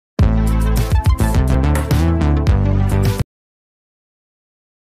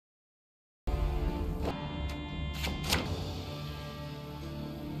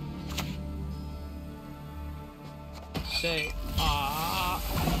say, ah.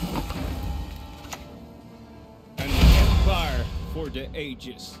 And the empire for the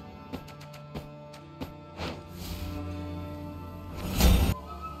ages.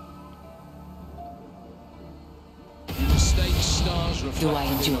 Do I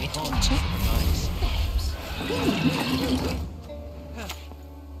enjoy torture?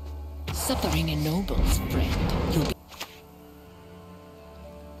 Suffering ennobles, friend. You'll be.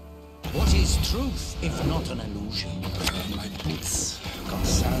 What is truth, if not an illusion? My boots got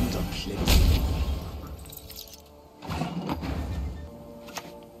sand up plenty.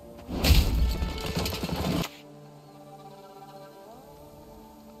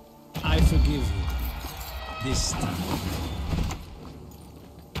 I forgive you. This time.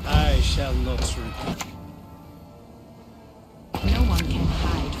 I shall not repeat. No one can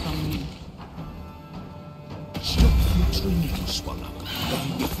hide from me. Stop fluttering, little swallow.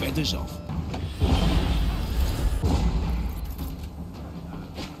 Burn your feathers off.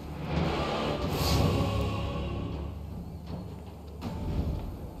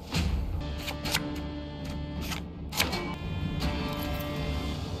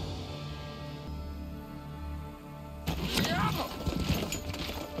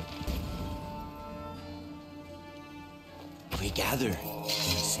 We gather in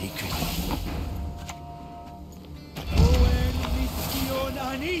sacred.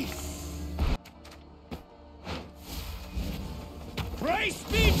 Praise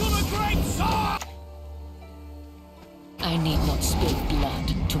be to the great sword! I need not spill blood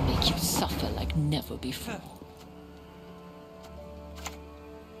to make you suffer like never before.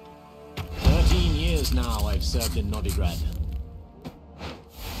 13 years now I've served in Novigrad.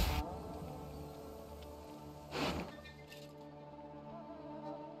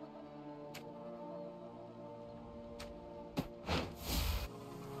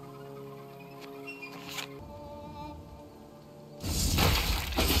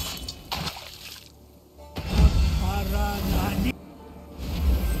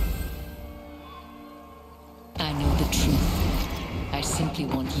 I know the truth. I simply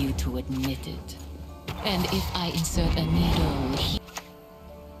want you to admit it. And if I insert a needle here...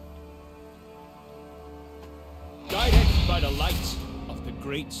 Guided by the light of the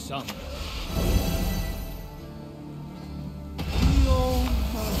great sun.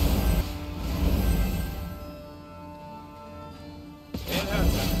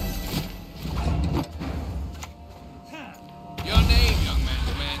 Your name, young man,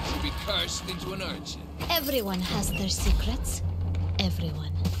 demands you be cursed into an urchin. Everyone has their secrets.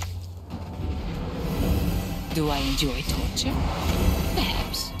 Everyone. Do I enjoy torture?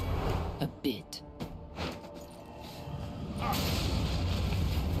 Perhaps. A bit.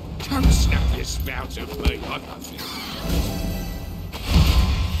 Come snap your spout at me, I'm nothing.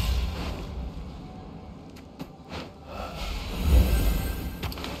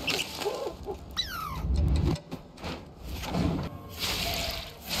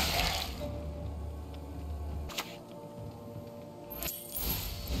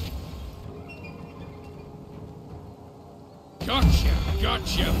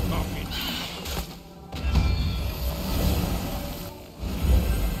 Gotcha, pocket.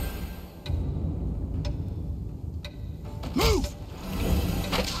 Move!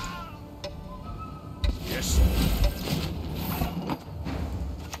 Yes.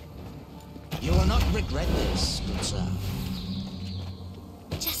 You will not regret this, good sir.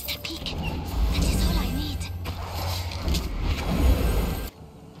 Just a peek. That is all I need.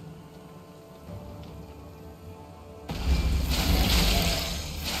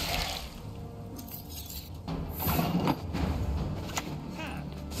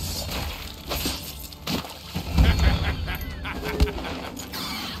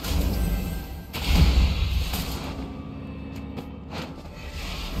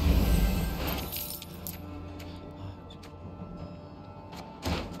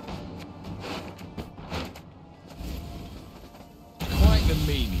 A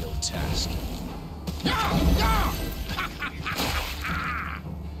menial task.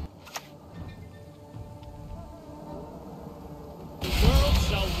 The world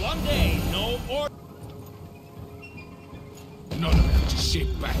shall one day know order. Not about to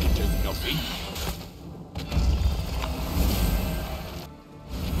sit back and do nothing.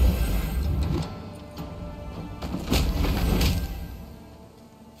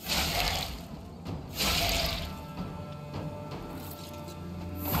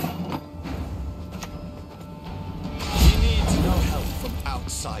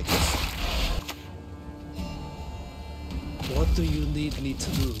 Outsiders. What do you need me to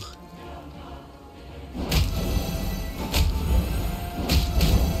do?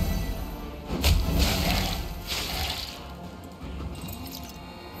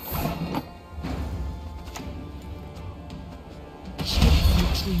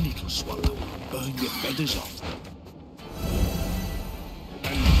 country, little swallow. Burn your feathers off.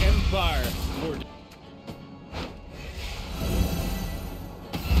 An empire for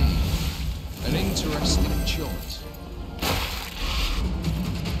An interesting choice.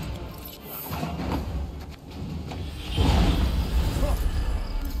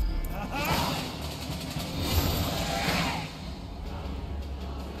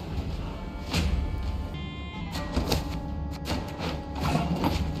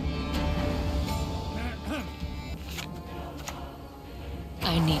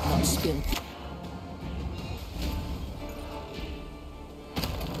 I need not spill.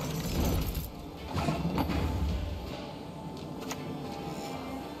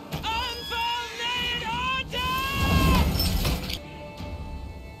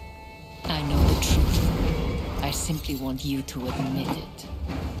 I know the truth. I simply want you to admit it.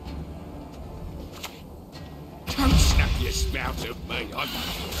 Don't snap your spout at me. I'm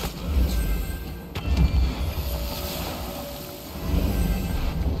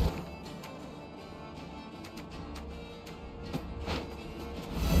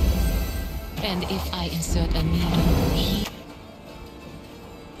And if I insert a needle, he...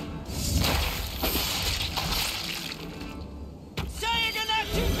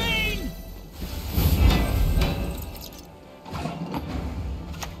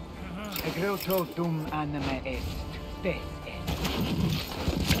 Egreto dum anima est, des est.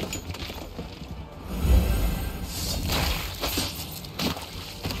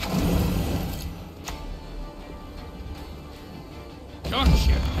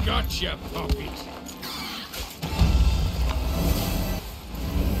 Gotcha, puppet.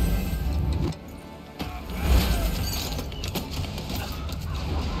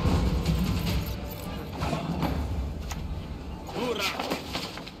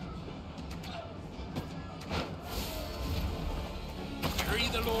 Carry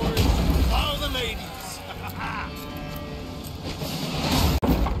the lord, follow the ladies.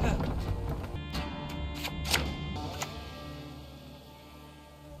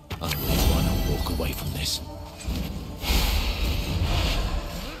 I really want to walk away from this.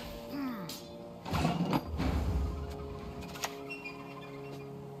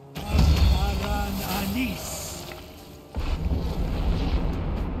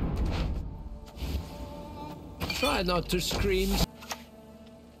 Try not to scream.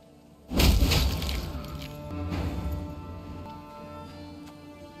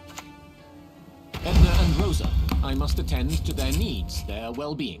 Edna and Rosa, I must attend to their needs, their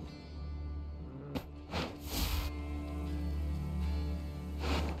well-being.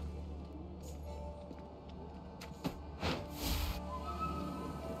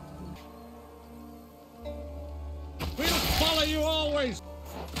 We'll follow you always.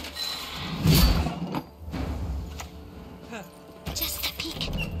 Just a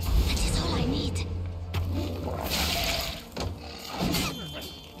peek. That is all I need.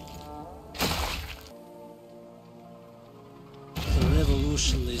 The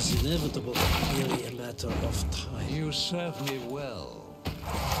revolution is inevitable, merely a matter of time. You serve me well.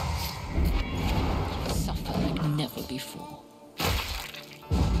 suffer like never before.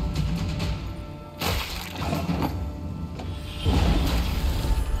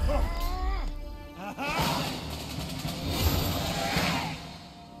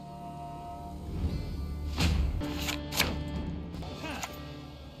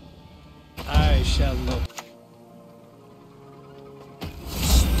 I shall not.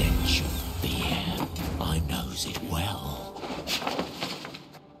 Stench of fear. I knows it well.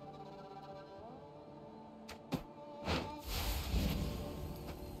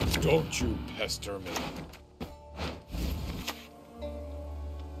 Don't you pester me.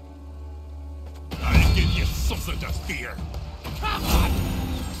 I'll give you something to fear. Come on!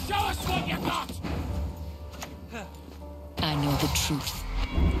 Show us what you got! I know the truth.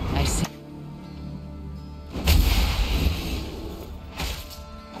 I see.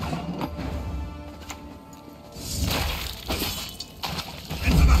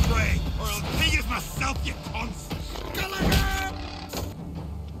 Into the fray, or I'll kill you myself, you cunts!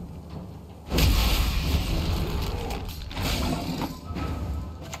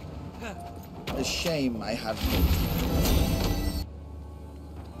 The shame I have made.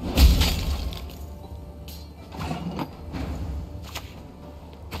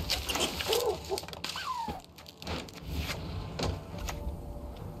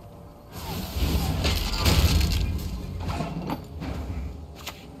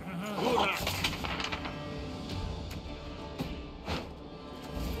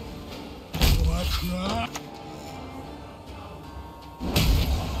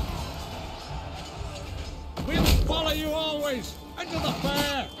 We'll follow boys! Into the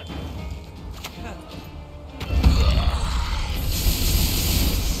fair!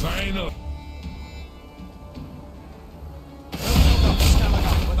 Final.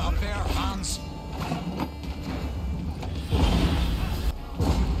 With our bare hands.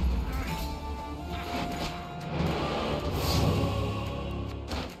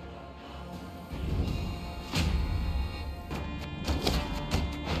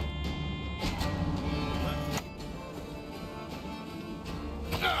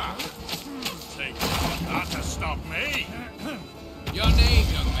 Not to stop me! Your name,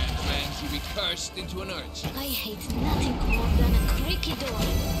 young man, demands you be cursed into an urge. I hate nothing more than a creaky door.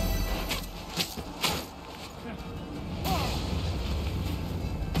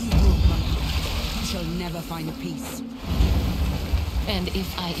 You broke my heart. You shall never find peace. And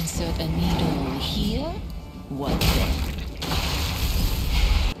if I insert a needle here, what then?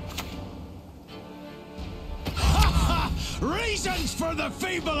 Reasons for the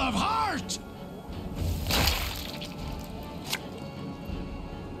feeble of heart!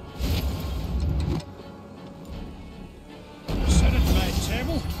 Set it to my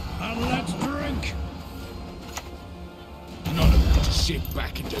table, and let's drink! None of you to sit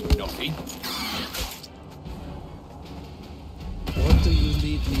back and do nothing. What do you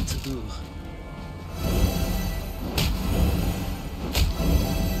need me to do?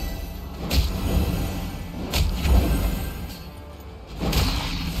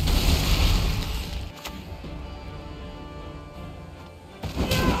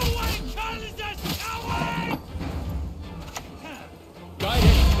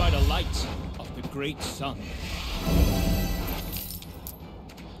 Guided by the light of the great sun.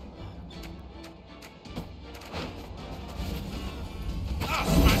 I'll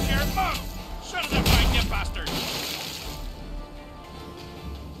smash your mouth! Shut it up, you bastard!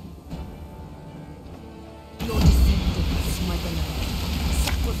 Your descendants, my beloved.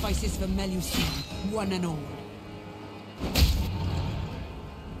 Sacrifices for Melusine, one and all.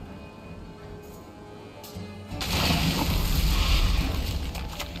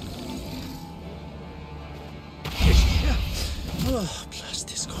 Oh, blast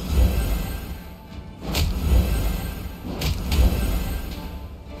this call.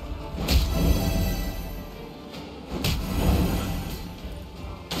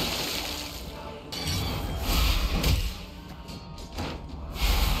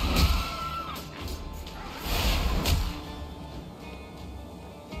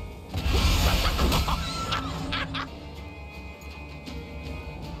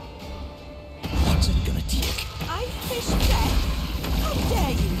 What's it gonna take? I fish death. How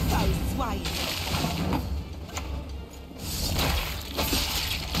dare you, foul swine!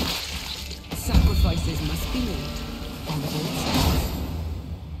 Sacrifices must be made on both sides.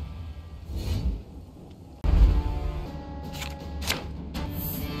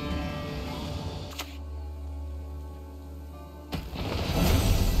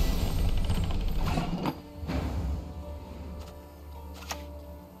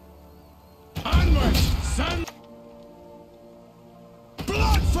 Onward, son!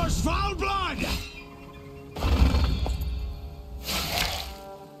 Blood for foul blood!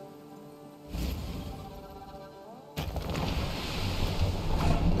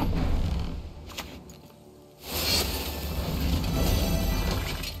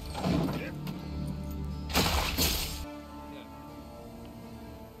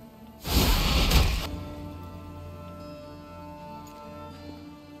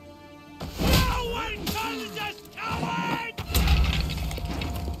 No one calls us coward!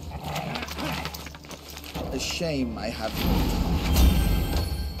 A shame I have.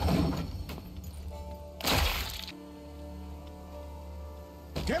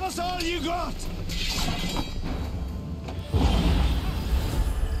 Give us all you got!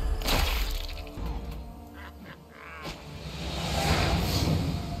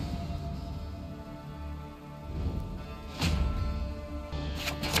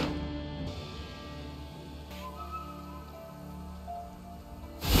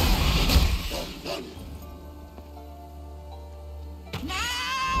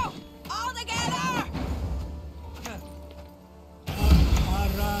 Now! All together!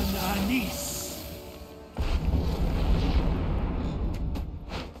 Aran Anis!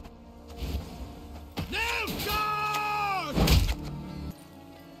 Now, God!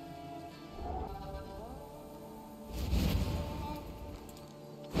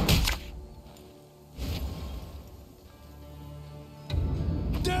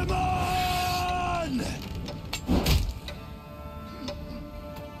 Demon!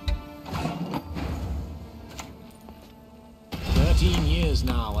 13 years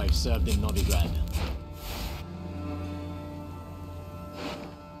now I've served in Novigrad.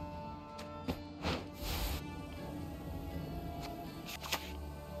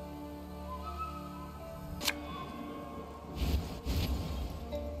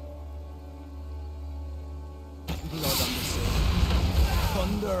 Blood on the sea.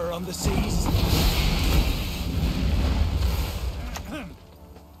 Thunder on the seas.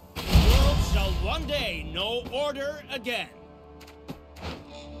 The world shall one day know order again.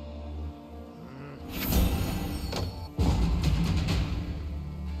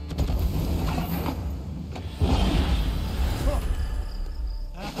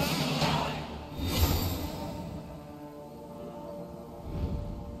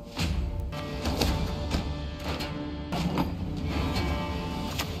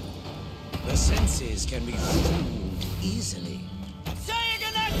 The senses can be fooled easily.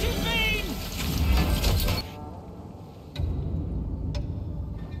 Saying that to me!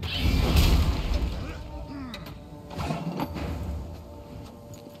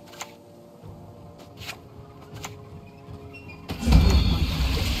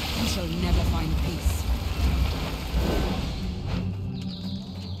 You shall never find peace.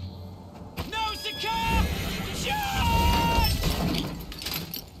 No, Sakar! Charge!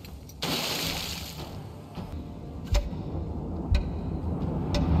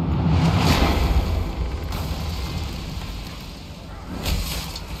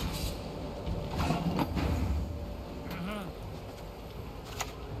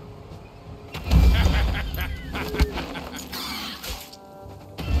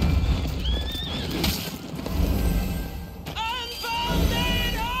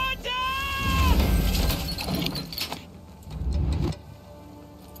 Unfolded order!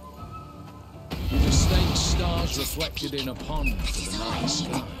 Distinct stars reflected in a pond for the night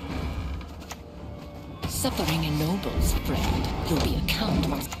sky. Suffering ennobles, friend. There'll be a count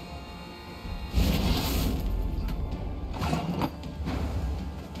once.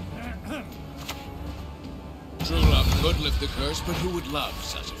 True love could lift the curse, but who would love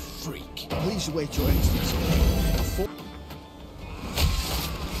such a freak? Please wait, Your Excellency.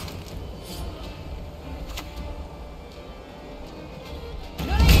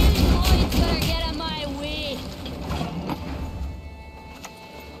 None of you boys better get out of my way.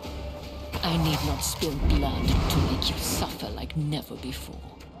 I need not spill blood to make you suffer like never before.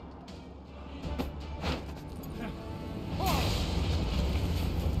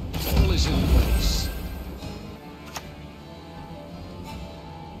 All is in place.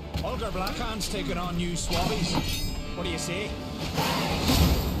 Older Blackhand's taking on new swabbies. What do you say?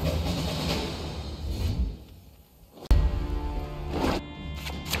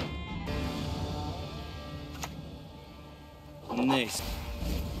 Nice.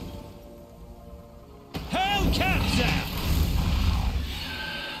 Hellcatcher!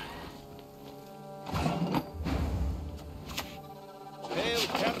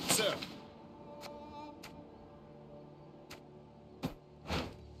 Hellcatcher!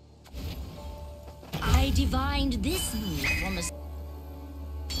 I divined this move from the...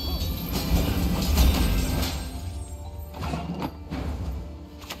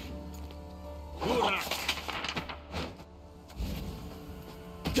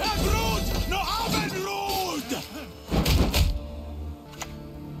 Tagrud! No Abendrud!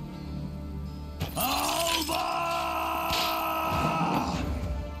 Alba!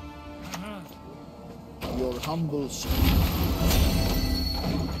 Your humble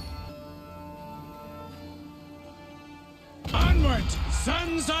Onward,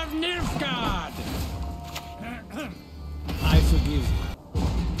 sons of Nilfgaard! I forgive you.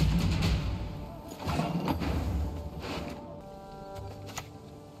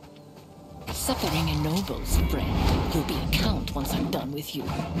 Suffering ennobles, friend. You'll be a count once I'm done with you.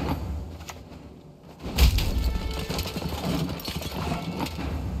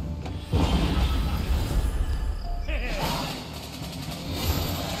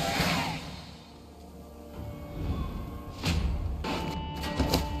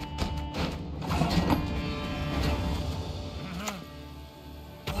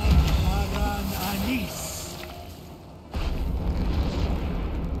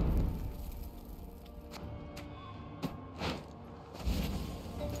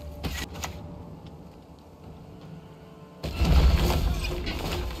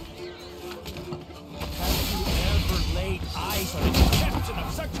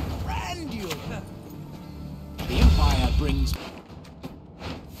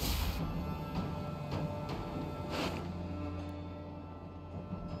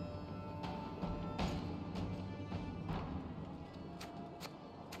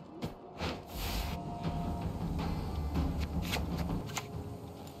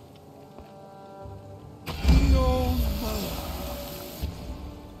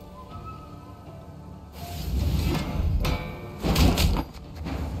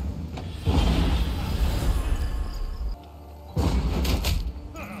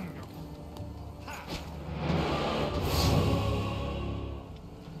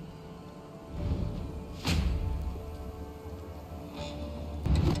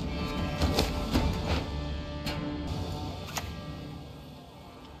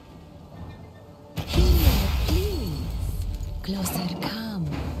 Closer, come.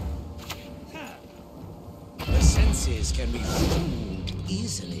 The senses can be fooled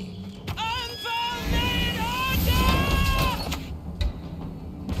easily.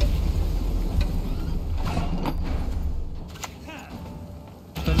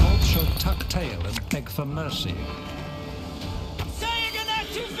 The North shall tuck tail and beg for mercy.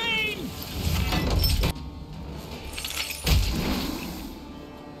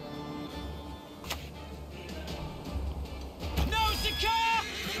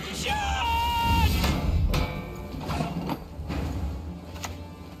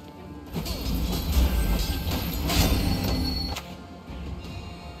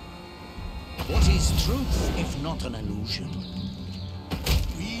 What is truth if not an illusion?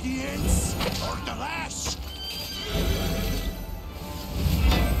 Obedience or the lash!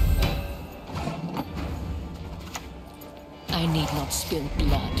 I need not spill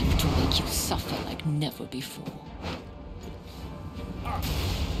blood to make you suffer like never before.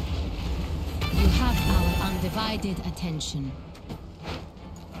 You have our undivided attention.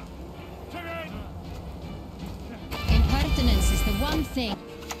 Impertinence is the one thing.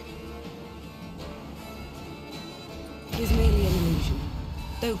 Is merely an illusion,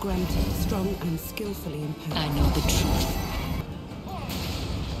 though granted strong and skillfully imposed. I know the truth.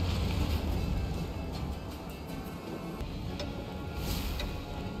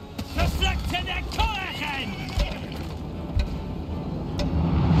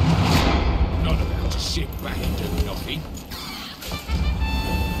 Not about to sit back and do nothing.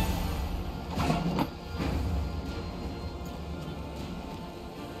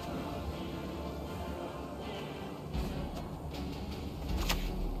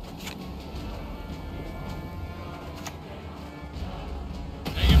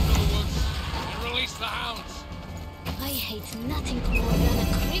 Take him to the woods and release the hounds. I hate nothing more than a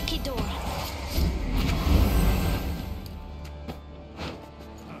creaky door.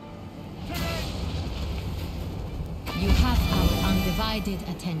 You have our undivided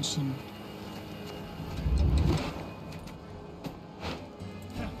attention.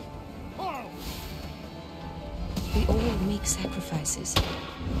 We all make sacrifices. The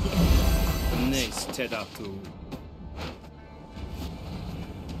Emperor.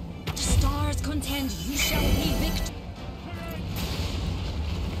 Stars contend, you shall be victor.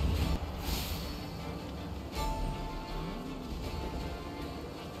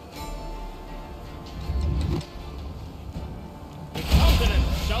 The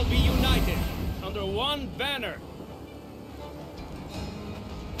continents shall be united under one banner.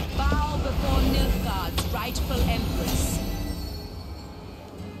 Bow before Nilfgaard's rightful empress.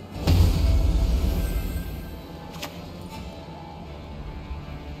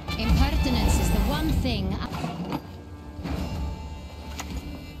 Impertinence is the one thing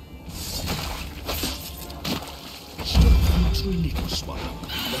Stop countering, little swallow.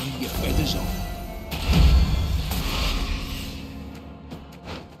 Burn your feathers off.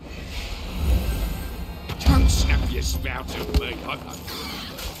 Don't snap your spout at me.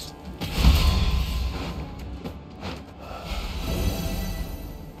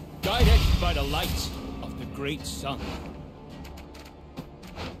 Guided by the light of the great sun.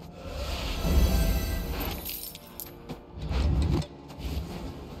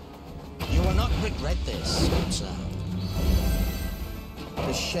 You will not regret this, sir.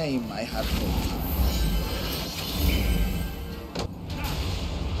 The shame I have caused.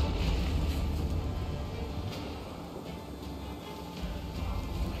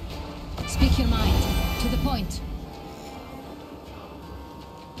 Speak your mind. To the point.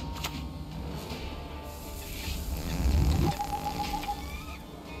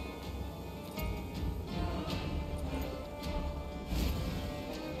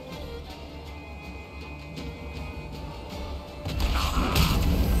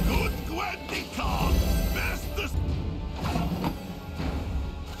 Good GWENT! Best the...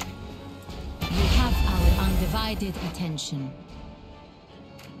 You have our undivided attention.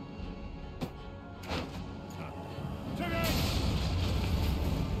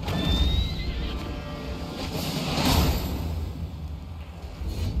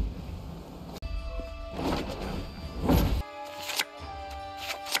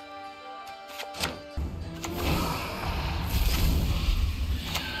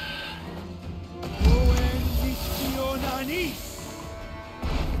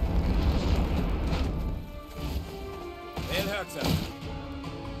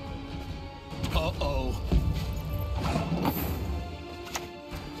 Uh-oh.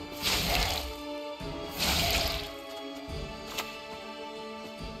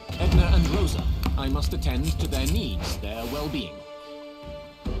 Edna and Rosa, I must attend to their needs, their well-being.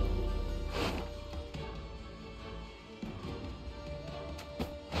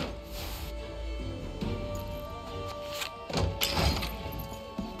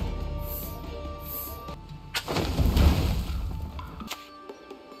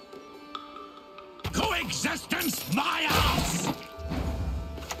 existence my ass!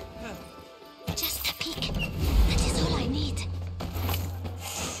 Just a peek. That is all I need.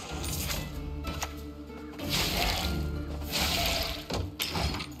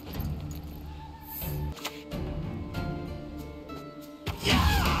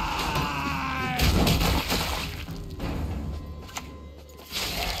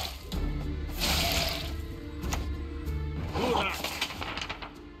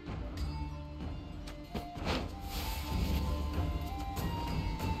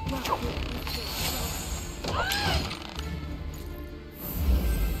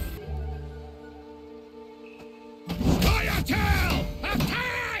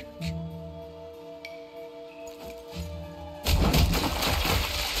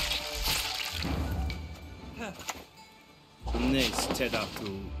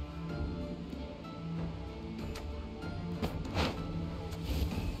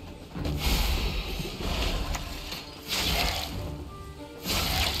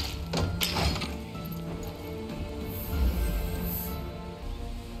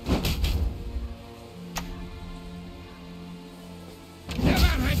 Never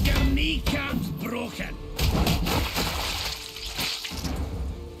had your kneecaps broken.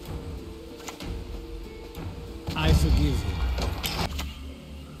 I forgive you.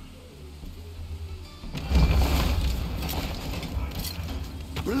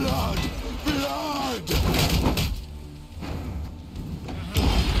 Blood! Blood!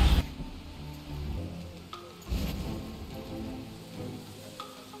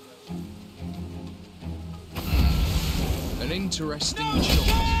 An interesting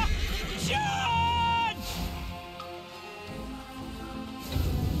choice.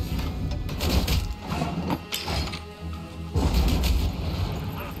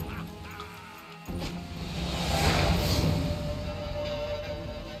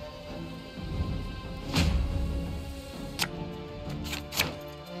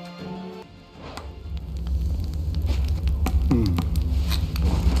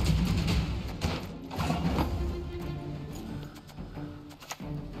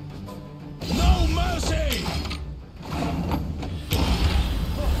 No mercy!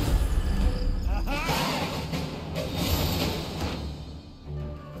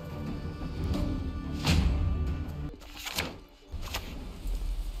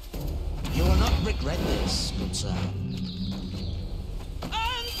 You will not regret this, good sir.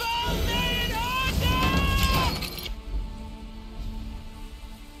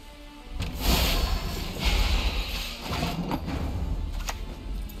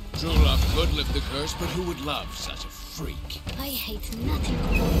 True love could lift the curse, but who would love such a freak? I hate nothing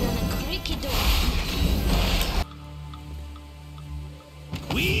more than a creaky door.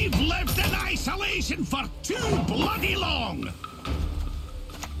 We've lived in isolation for too bloody long!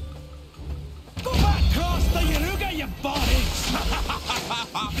 Go back across the Yaruga, you bodies!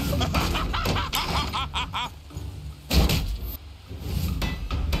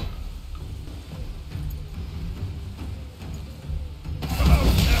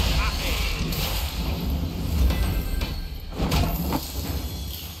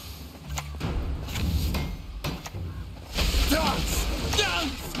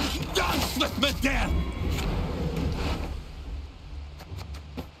 Dance with me, death!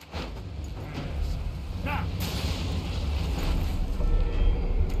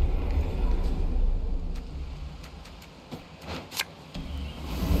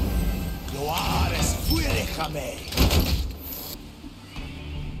 Gloire es fuere, Jamé!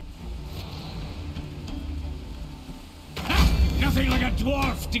 Nothing like a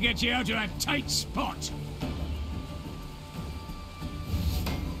dwarf to get you out of a tight spot!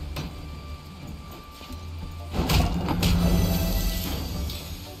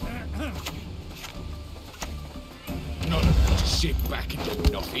 None of them sit back and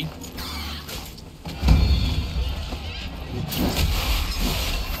do nothing.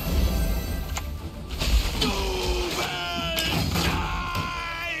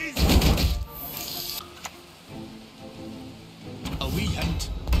 A wee hint.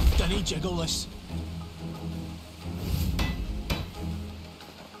 Dunny jiggle this.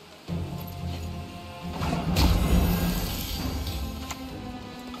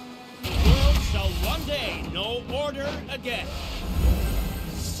 Shall one day know order again.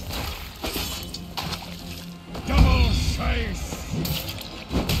 Double chase!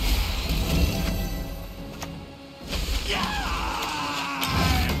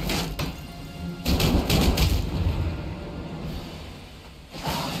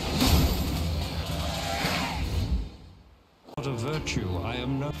 Not a virtue, I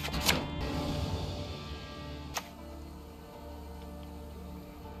am no...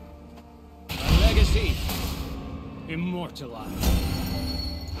 teeth. Immortalized.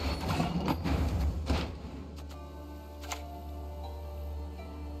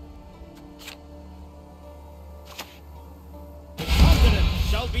 The continent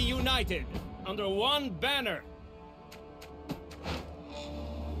shall be united under one banner.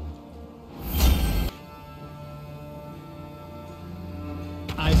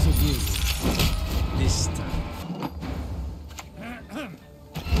 I forgive you. This time.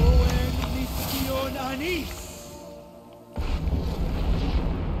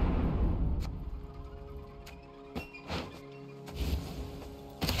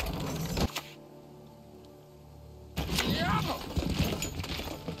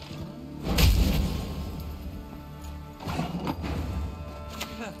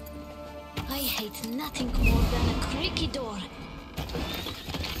 I hate nothing more than a creaky door.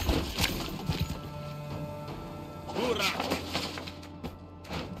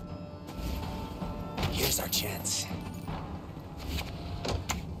 Here's our chance.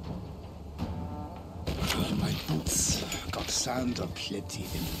 My boots got sand aplenty in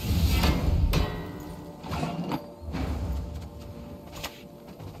them.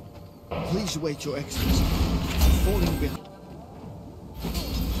 Please wait, Your Excellency. Falling behind.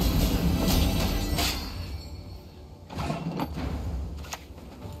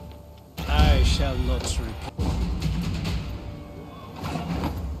 I shall not repeat.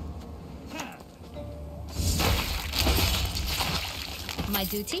 My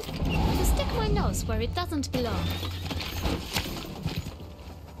duty? To stick my nose where it doesn't belong.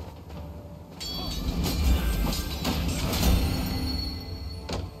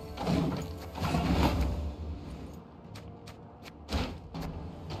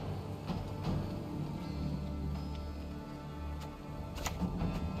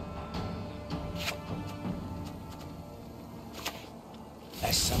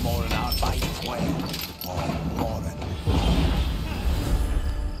 There's some more in our bite, well, more than.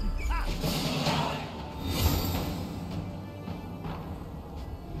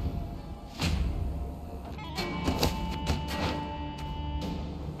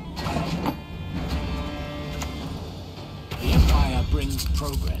 The Empire brings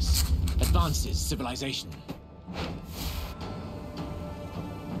progress, advances civilization.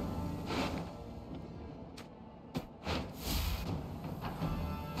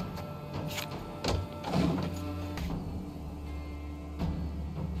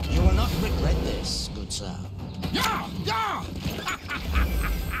 You will not regret this, good sir. Yeah! Yeah!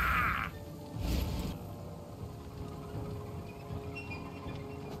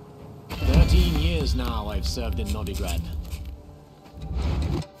 13 years now I've served in Novigrad.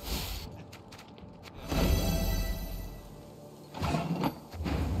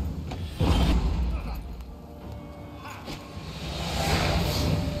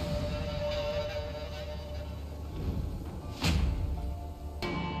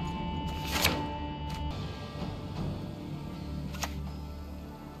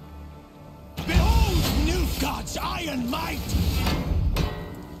 Behold Nilfgaard's iron might!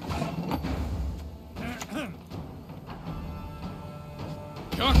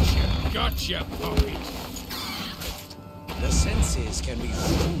 Gotcha, puppy. The senses can be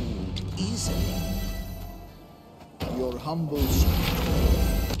fooled easily. Your humble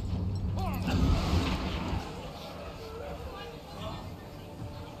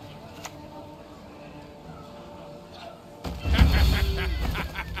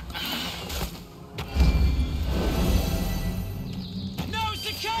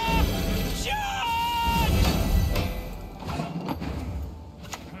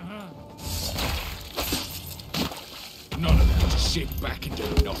None of that to sit back and do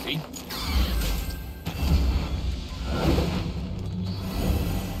nothing.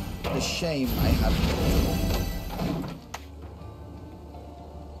 the shame I have.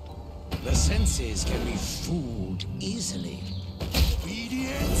 The senses can be fooled easily.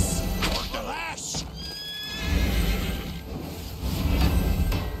 Obedience or the lash!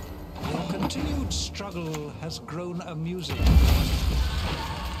 Your continued struggle has grown amusing.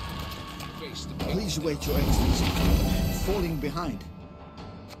 Please wait, Your Excellency. Falling behind.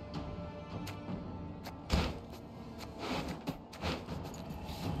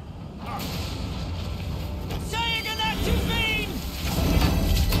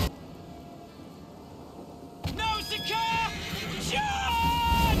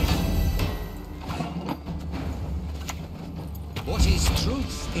 What is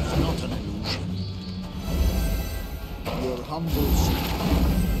truth if not an illusion? Your humble servant.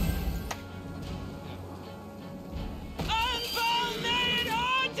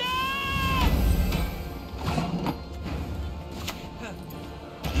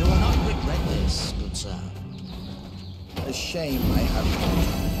 You will not regret this, good a shame I have no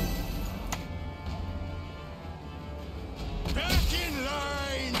time. Back in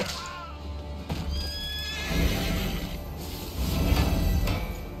line!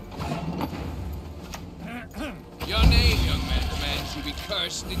 Your name, young man. The man should be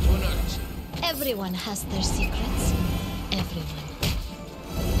cursed into an urchin. Everyone has their secrets. Everyone.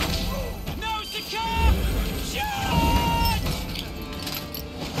 No, Secure! Shoot!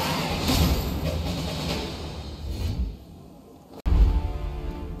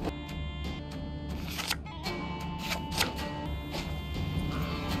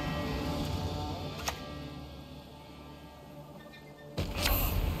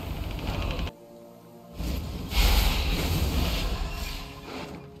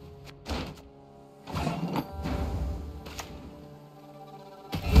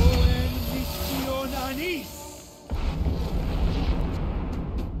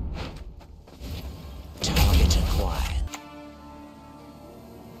 Target acquired.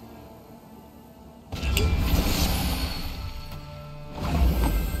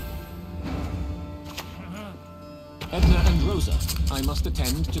 Edna and Rosa, I must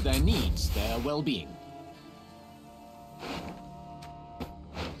attend to their needs, their well-being.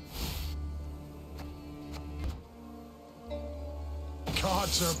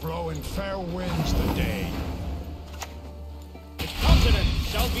 Gods are blowing fair winds today. The continent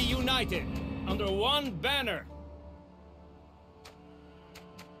shall be united under one banner.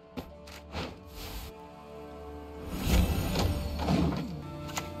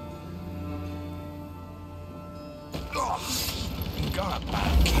 You got a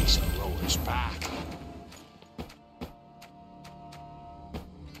bad case of rower's back.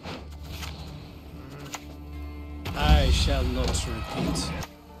 I shall not repeat.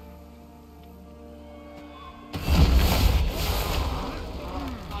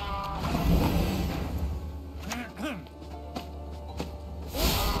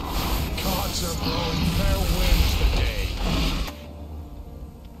 Gods are blowing fair winds today.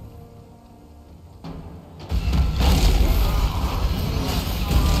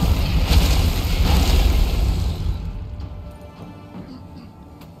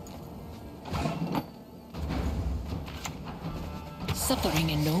 Suffering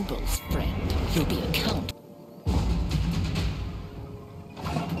ennobles, friend. You'll be accountable.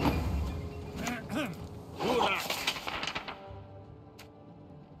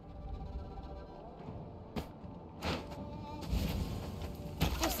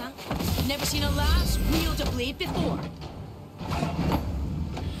 Never seen a lass wield a blade before.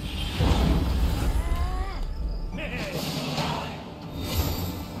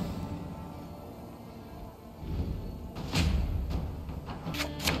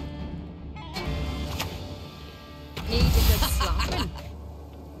 Need a good slapping.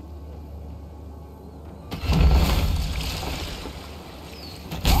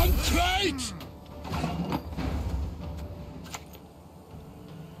 Uncrate!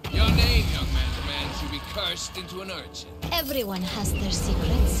 Your name, young man. The man should be cursed into an urchin. Everyone has their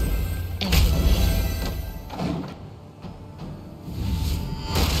secrets. Everyone.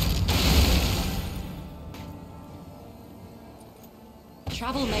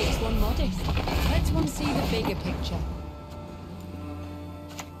 Travel makes one modest. Let's one see the bigger picture.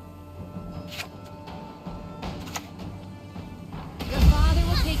 Your father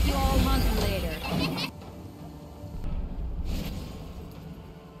will take you all hunting later.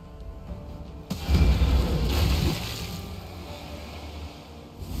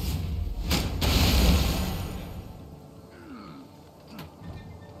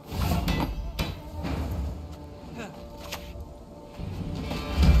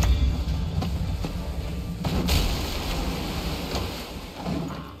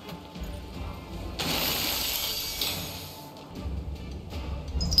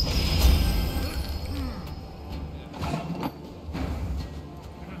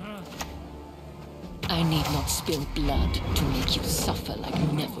 I need not spill blood to make you suffer like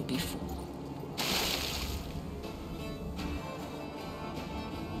never before.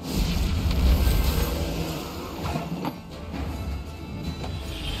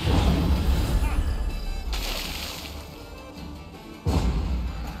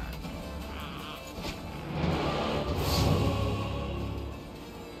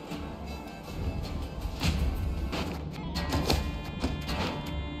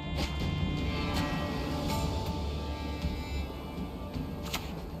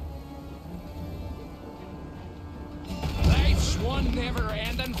 One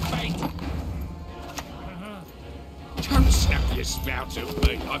never-ending fight. Don't snap your spout at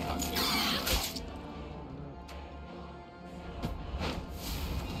me. I'm not feeling it.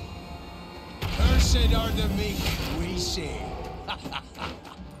 Dosen are the meek, we say.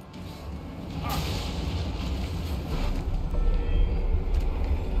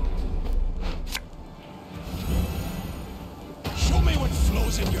 Show me what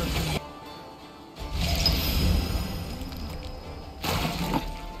flows in your veins.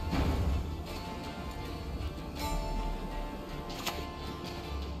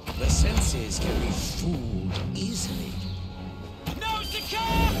 The senses can be fooled easily. No, SK!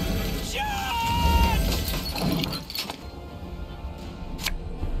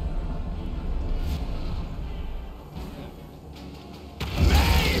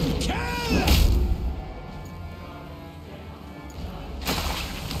 Maim! Kill!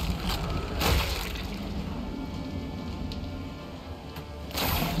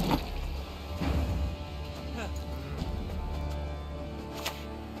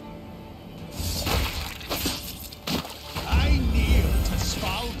 I kneel to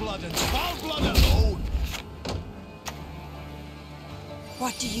Svalblood and Svalblood alone!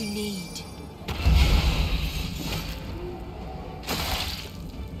 What do you need?